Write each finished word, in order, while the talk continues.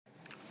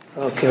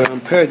Okay, we're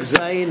on Perek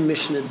Zayin,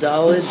 Mishnah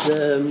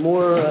Daled,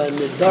 more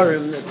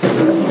Nedarim that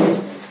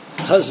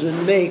the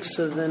husband makes,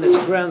 so then it's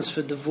grounds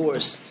for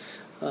divorce.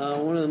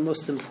 One of the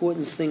most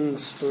important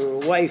things for a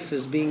wife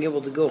is being able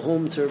to go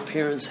home to her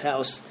parents'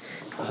 house.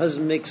 The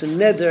husband makes a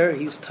neder,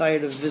 he's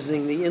tired of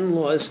visiting the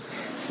in-laws,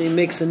 so he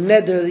makes a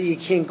neder that you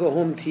can't go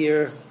home to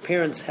your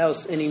parents'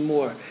 house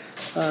anymore.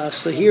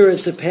 So here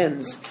it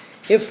depends.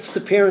 If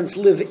the parents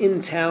live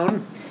in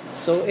town,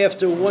 so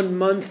after 1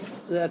 month,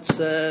 that's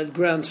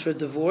grounds for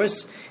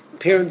divorce.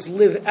 Parents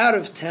live out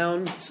of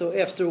town, so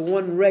after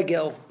 1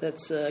 regel,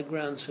 that's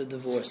grounds for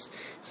divorce.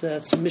 So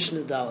that's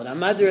Mishnah Daled.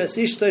 Amadar as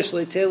ishtosh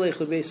leitelech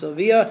lebeis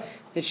avia,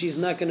 that she's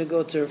not going to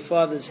go to her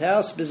father's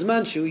house.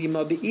 Bizman shu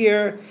yima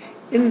be'ir,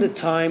 in the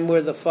time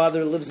where the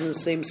father lives in the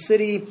same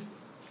city.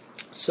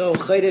 So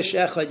chodesh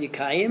echad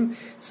yikayim.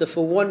 So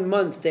for 1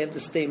 month they have to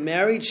stay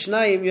married.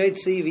 Shnayim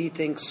yoytzi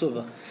v'yiteng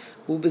suva.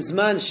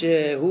 Ubizman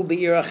shehu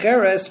be'ir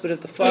acheres, but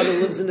if the father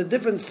lives in a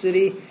different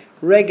city,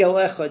 regel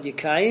echad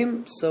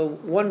yikayim. So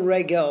 1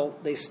 regel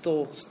they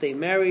still stay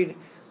married.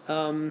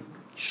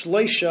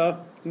 Shloisha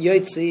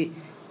yoytzi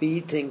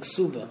v'yiteng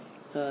suva.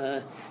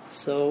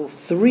 So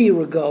 3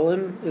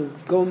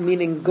 regalim,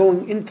 meaning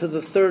going into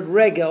the 3rd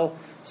regel.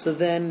 So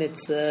then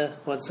it's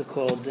what's it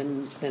called?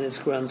 Then it's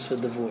grounds for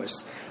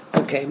divorce.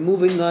 Okay,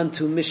 moving on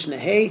to Mishnah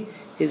Hay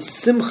is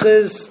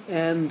simchas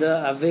and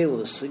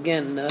avelus.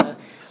 Again,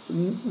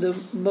 the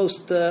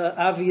most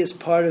obvious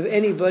part of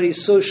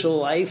anybody's social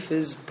life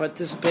is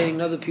participating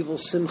in other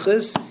people's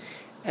simchas,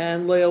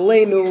 and lo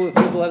yaleinu,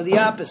 people have the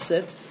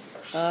opposite.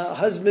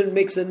 Husband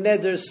makes a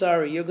neder,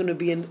 sorry, you're going to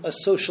be a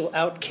social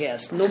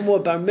outcast. No more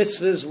bar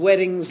mitzvahs,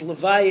 weddings,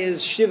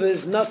 levayas,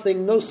 shivas,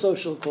 nothing, no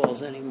social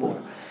calls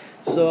anymore.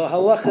 So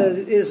halacha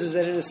is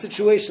that in a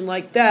situation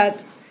like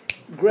that,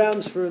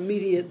 grounds for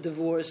immediate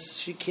divorce.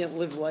 She can't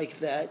live like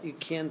that. You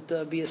can't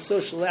be a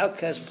social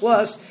outcast.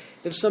 Plus,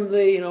 if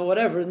someday,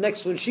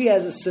 next one she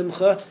has a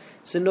simcha,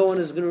 so no one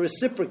is going to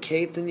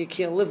reciprocate, then you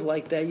can't live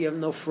like that. You have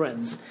no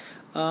friends.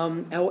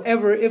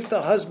 However, if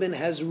the husband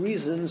has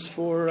reasons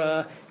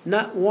for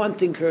not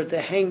wanting her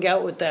to hang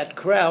out with that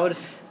crowd,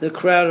 the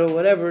crowd or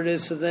whatever it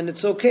is, so then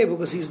it's okay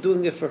because he's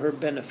doing it for her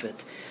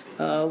benefit.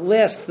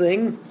 Last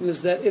thing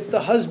is that if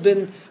the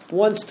husband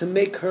wants to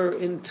make her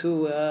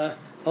into a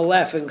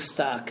laughing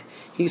stock,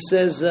 he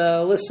says,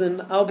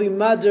 listen, I'll be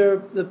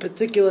madr the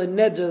particular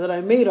neder that I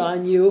made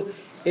on you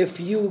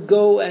if you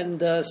go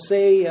and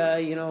say,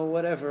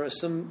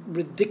 some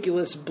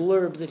ridiculous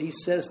blurb that he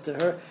says to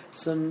her,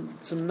 some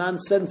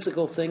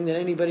nonsensical thing that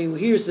anybody who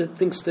hears it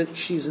thinks that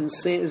she's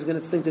insane, is going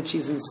to think that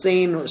she's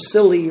insane or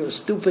silly or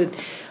stupid,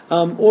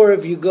 or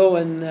if you go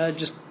and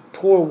just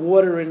pour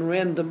water in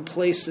random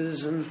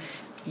places and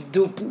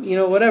do,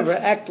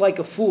 act like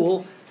a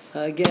fool.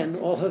 Again,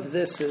 all of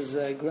this is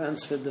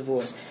grounds for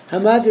divorce.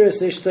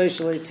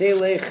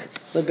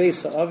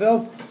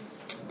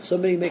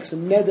 Somebody makes a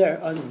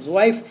neder on his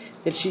wife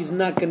that she's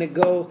not going to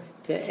go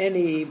to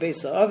any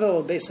Beis Ha'avel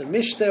or Beis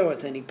Hamishta or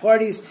to any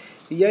parties,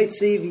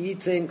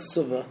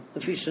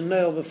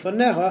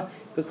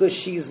 because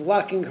she's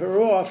locking her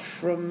off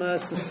from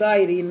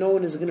society. No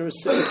one is going to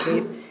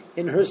reciprocate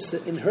in her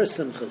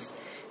simchas.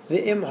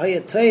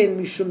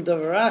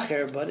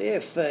 But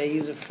if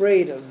he's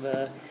afraid of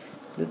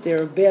that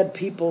there are bad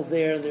people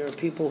there are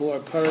people who are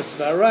paras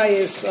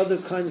v'arayis, other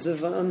kinds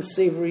of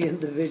unsavory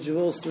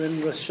individuals,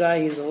 then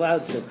Rashai is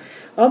allowed to.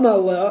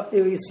 Amallah,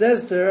 if he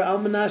says to her,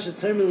 Almanash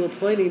termi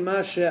lepleni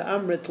masha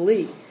amrit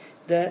li,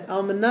 that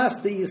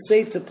Almanas, that you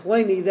say to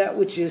Pliny that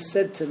which you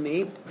said to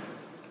me,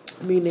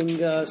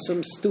 meaning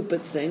some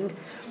stupid thing,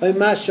 or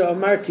masha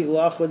amarti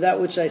lach, or that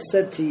which I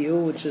said to you,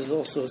 which is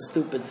also a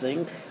stupid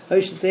thing.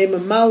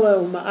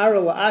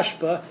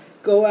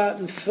 Go out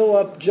and fill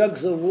up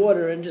jugs of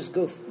water and just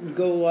go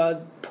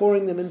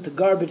pouring them into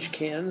garbage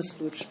cans,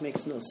 which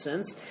makes no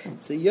sense.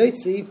 So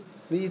Yotzi,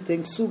 you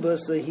think Suba,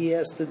 so he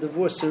has to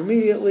divorce her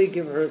immediately,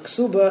 give her a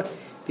ksuba,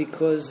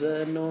 because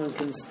no one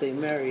can stay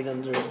married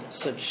under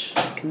such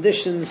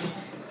conditions.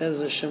 As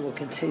Hashem will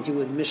continue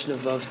with Mishnah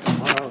Vav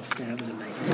tomorrow. Have a good night.